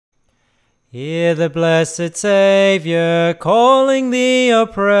Hear the blessed Saviour calling the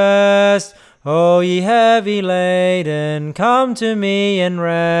oppressed. O ye heavy laden, come to me and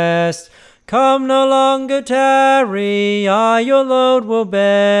rest. Come, no longer tarry, I your load will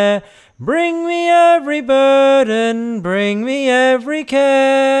bear. Bring me every burden, bring me every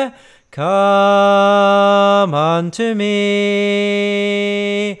care. Come unto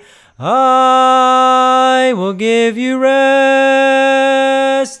me, I will give you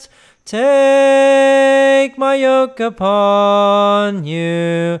rest. Take my yoke upon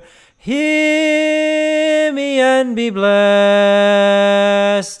you, hear me and be blessed.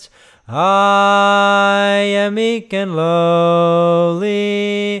 I am meek and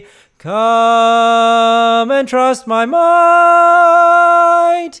lowly, come and trust my might.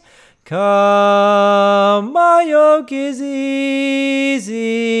 Come, my yoke is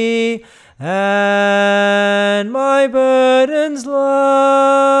easy, and my burden's light.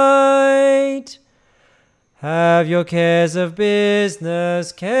 Have your cares of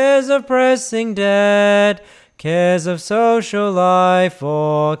business, cares of pressing debt, cares of social life,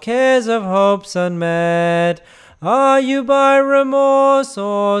 or cares of hopes unmet. Are you by remorse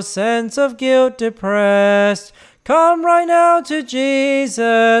or sense of guilt depressed? Come right now to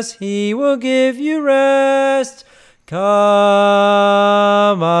Jesus, He will give you rest.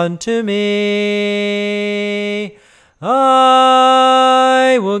 Come unto me,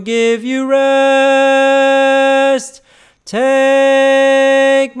 I will give you rest.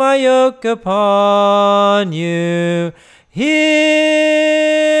 Take my yoke upon you,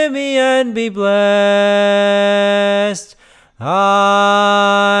 hear me and be blessed.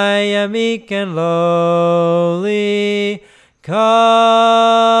 I am meek and lowly,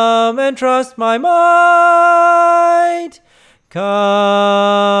 come and trust my might.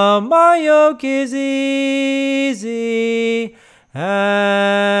 Come, my yoke is easy,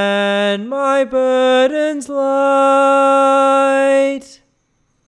 and my burden's light.